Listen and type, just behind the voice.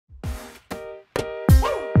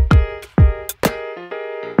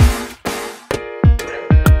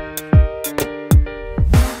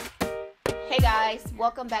guys,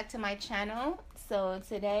 welcome back to my channel. So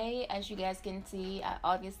today, as you guys can see, I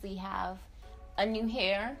obviously have a new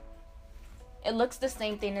hair. It looks the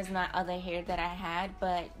same thing as my other hair that I had,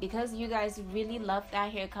 but because you guys really love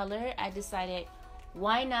that hair color, I decided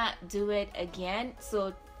why not do it again.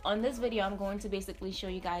 So on this video, I'm going to basically show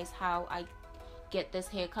you guys how I get this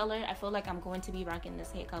hair color. I feel like I'm going to be rocking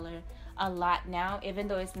this hair color a lot now, even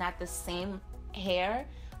though it's not the same hair,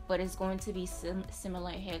 but it's going to be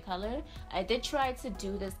similar hair color. I did try to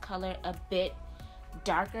do this color a bit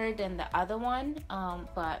darker than the other one,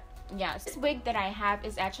 but yeah, this wig that I have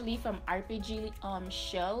is actually from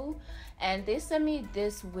Rpgshow, and they sent me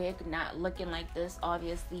this wig not looking like this.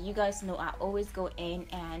 Obviously, you guys know I always go in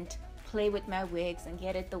and play with my wigs and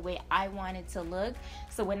get it the way I want it to look.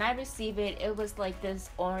 So when I received it, it was like this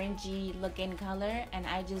orangey looking color, and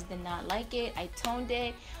I just did not like it. I toned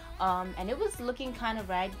it, and it was looking kind of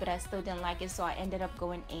red, but I still didn't like it, so I ended up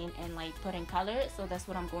going in and like putting color. So that's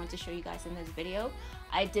what I'm going to show you guys in this video.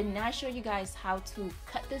 I did not show you guys how to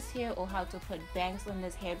cut this hair or how to put bangs on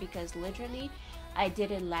this hair, because literally I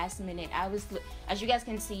did it last minute. As you guys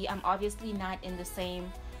can see, I'm obviously not in the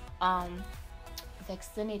same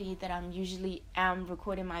vicinity that I'm usually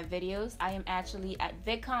recording my videos. I am actually at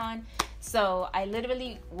VidCon, so I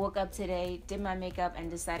literally woke up today, did my makeup,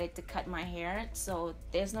 and decided to cut my hair. So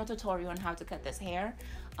there's no tutorial on how to cut this hair,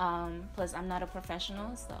 plus I'm not a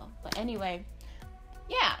professional. So but anyway,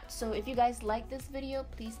 yeah, so if you guys like this video,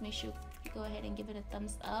 please make sure you go ahead and give it a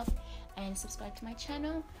thumbs up and subscribe to my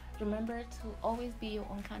channel. Remember to always be your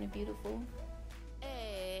own kind of beautiful.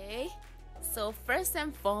 Hey, so first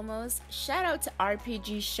and foremost, shout out to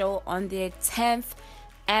Rpgshow on their 10th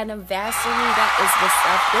anniversary. That is what's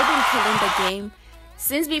up. They've been killing the game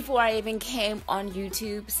since before I even came on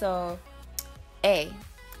YouTube. So hey,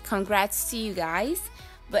 congrats to you guys.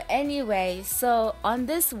 But anyway, so on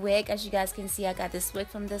this wig, as you guys can see, I got this wig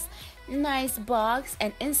from this nice box,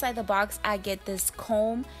 and inside the box I get this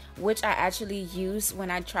comb, which I actually use when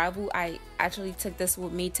I travel. I actually took this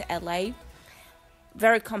with me to LA.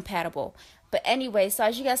 Very compatible. But anyway, so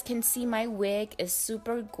as you guys can see, my wig is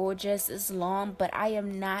super gorgeous. It's long, but I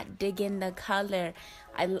am not digging the color.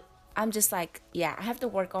 I'm just like, yeah, I have to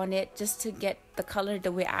work on it just to get the color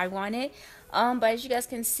the way I want it. But as you guys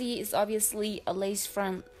can see, it's obviously a lace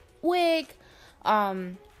front wig.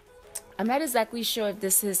 I'm not exactly sure if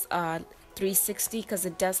this is 360, because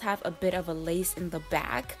it does have a bit of a lace in the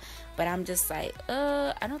back, but I'm just like,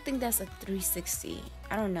 I don't think that's a 360.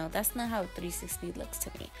 I don't know, that's not how a 360 looks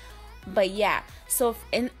to me. But yeah, so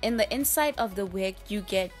in the inside of the wig, you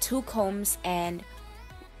get two combs on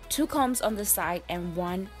the side and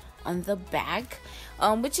one on the back,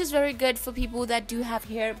 which is very good for people that do have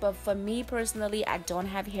hair. But for me personally, I don't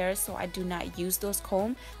have hair, so I do not use those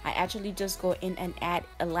combs. I actually just go in and add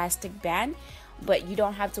elastic band. But you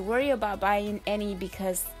don't have to worry about buying any,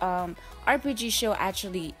 because Rpgshow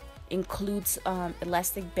actually includes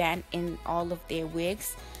elastic band in all of their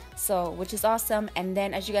wigs, so which is awesome. And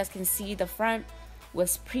then as you guys can see, the front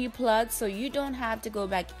was pre-plucked, so you don't have to go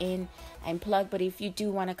back in and plug. But if you do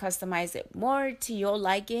want to customize it more to your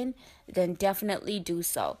liking, then definitely do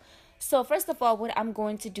so. So first of all, what I'm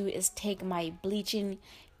going to do is take my bleaching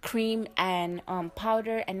cream and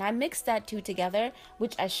powder, and I mix that two together,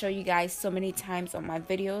 which I show you guys so many times on my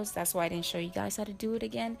videos. That's why I didn't show you guys how to do it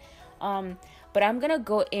again. But I'm gonna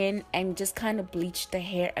go in and just kind of bleach the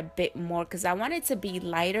hair a bit more, because I want it to be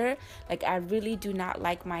lighter. Like, I really do not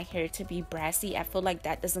like my hair to be brassy. I feel like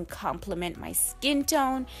that doesn't complement my skin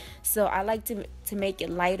tone, so I like to make it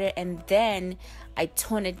lighter, and then I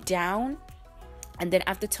tone it down. And then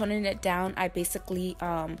after toning it down, I basically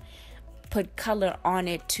put color on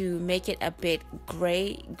it to make it a bit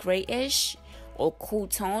grayish or cool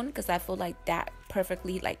tone, because I feel like that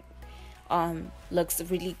perfectly looks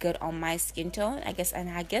really good on my skin tone, I guess. And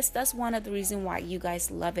I guess that's one of the reasons why you guys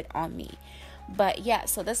love it on me. But yeah,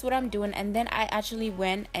 so that's what I'm doing. And then I actually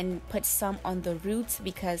went and put some on the roots,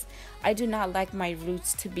 because I do not like my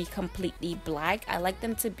roots to be completely black. I like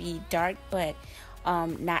them to be dark, but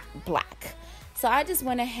not black. So I just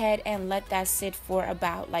went ahead and let that sit for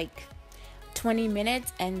about like 20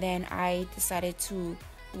 minutes, and then I decided to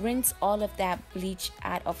rinse all of that bleach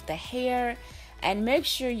out of the hair. And make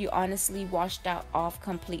sure you honestly wash that off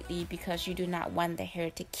completely, because you do not want the hair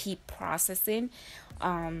to keep processing.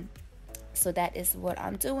 So that is what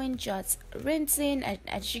I'm doing, just rinsing.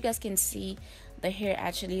 As you guys can see, the hair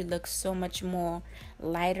actually looks so much more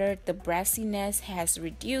lighter. The brassiness has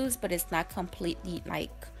reduced, but it's not completely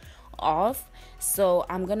like off. So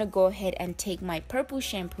I'm gonna go ahead and take my purple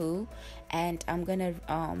shampoo, and I'm gonna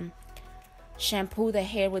shampoo the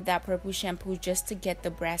hair with that purple shampoo, just to get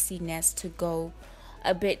the brassiness to go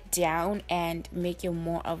a bit down and make it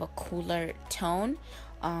more of a cooler tone.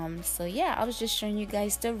 So yeah, I was just showing you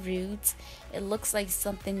guys the roots. It looks like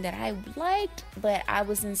something that I liked, but I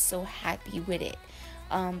wasn't so happy with it.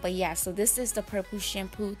 But yeah, so this is the purple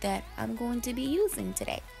shampoo that I'm going to be using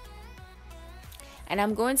today. And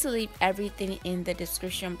I'm going to leave everything in the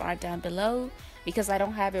description bar down below because I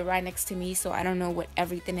don't have it right next to me, so I don't know what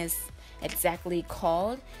everything is exactly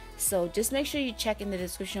called. So just make sure you check in the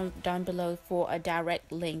description down below for a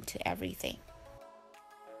direct link to everything.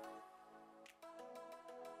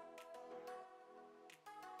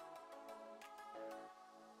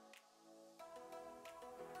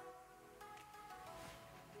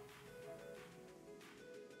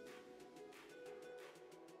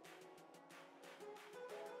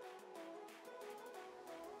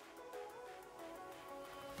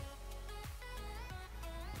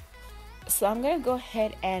 So I'm gonna go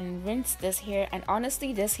ahead and rinse this hair, and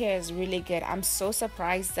honestly this hair is really good. I'm so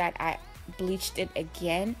surprised that I bleached it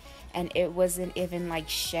again and it wasn't even like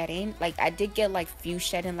shedding. Like I did get like few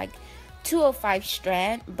shedding, like 205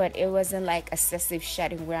 strand, but it wasn't like excessive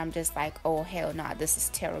shedding where I'm just like, oh hell nah, this is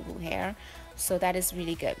terrible hair. So that is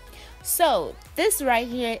really good. So this right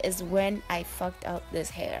here is when I fucked up this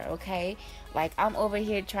hair, okay? Like I'm over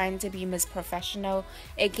here trying to be Miss Professional,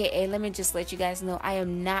 aka let me just let you guys know I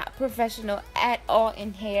am not professional at all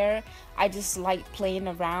in hair. I just like playing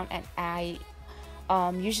around, and I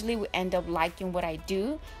usually would end up liking what I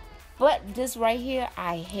do. But this right here,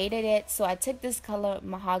 I hated it. So I took this color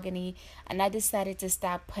mahogany and I decided to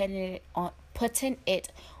start putting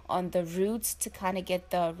it on the roots to kind of get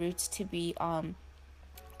the roots to be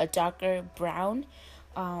a darker brown.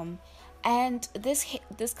 And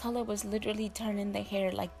this color was literally turning the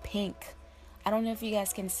hair like pink. I don't know if you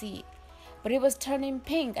guys can see, but it was turning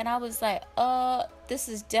pink, and I was like, this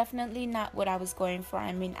is definitely not what I was going for.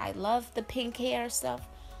 I mean, I love the pink hair stuff,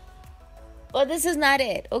 but this is not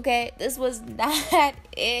it, okay? This was not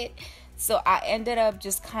it. So I ended up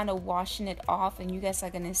just kind of washing it off, and you guys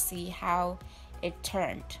are gonna see how it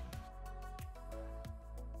turned.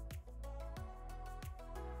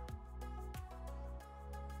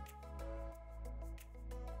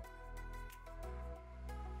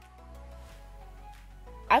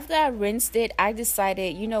 After I rinsed it, I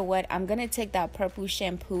decided, you know what, I'm gonna take that purple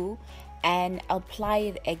shampoo and apply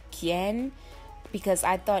it again, because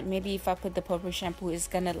I thought maybe if I put the purple shampoo, it's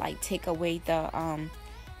gonna like take away the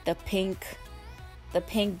pink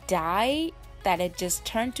dye that it just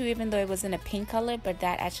turned to, even though it was in a pink color, but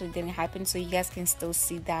that actually didn't happen. So you guys can still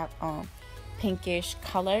see that pinkish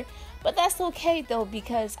color, but that's okay though,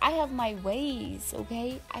 because I have my ways,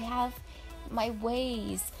 okay? I have my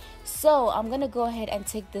ways. So I'm gonna go ahead and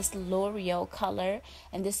take this Loreal color,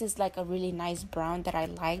 and this is like a really nice brown that I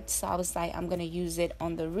liked. So I was like, I'm gonna use it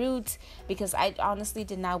on the roots, because I honestly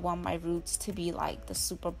did not want my roots to be like the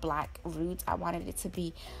super black roots. I wanted it to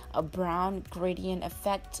be a brown gradient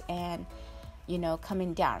effect and, you know,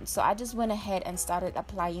 coming down. So I just went ahead and started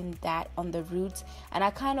applying that on the roots, and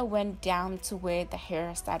I kind of went down to where the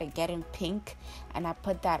hair started getting pink, and I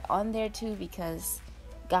put that on there too, because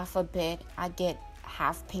God forbid I get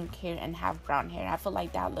half pink hair and half brown hair. I feel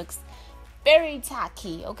like that looks very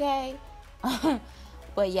tacky, okay?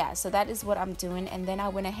 But yeah, so that is what I'm doing. And then I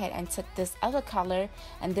went ahead and took this other color,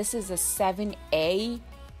 and this is a 7A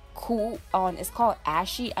cool on, it's called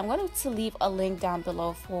Ashy. I'm going to leave a link down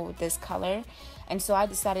below for this color. And so I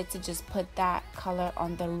decided to just put that color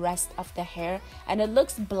on the rest of the hair, and it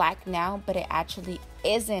looks black now, but it actually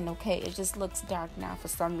isn't, okay? It just looks dark now for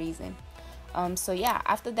some reason. So yeah,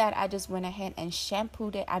 after that I just went ahead and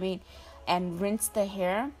shampooed it, and rinsed the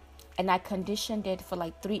hair, and I conditioned it for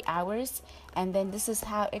like 3 hours, and then this is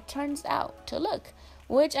how it turns out to look,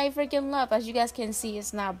 which I freaking love. As you guys can see,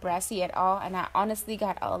 it's not brassy at all, and I honestly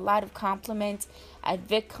got a lot of compliments at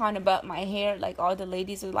VidCon about my hair. Like all the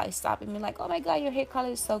ladies were like stopping me like, oh my god, your hair color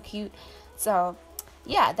is so cute. So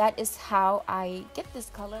yeah, that is how I get this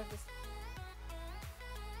color.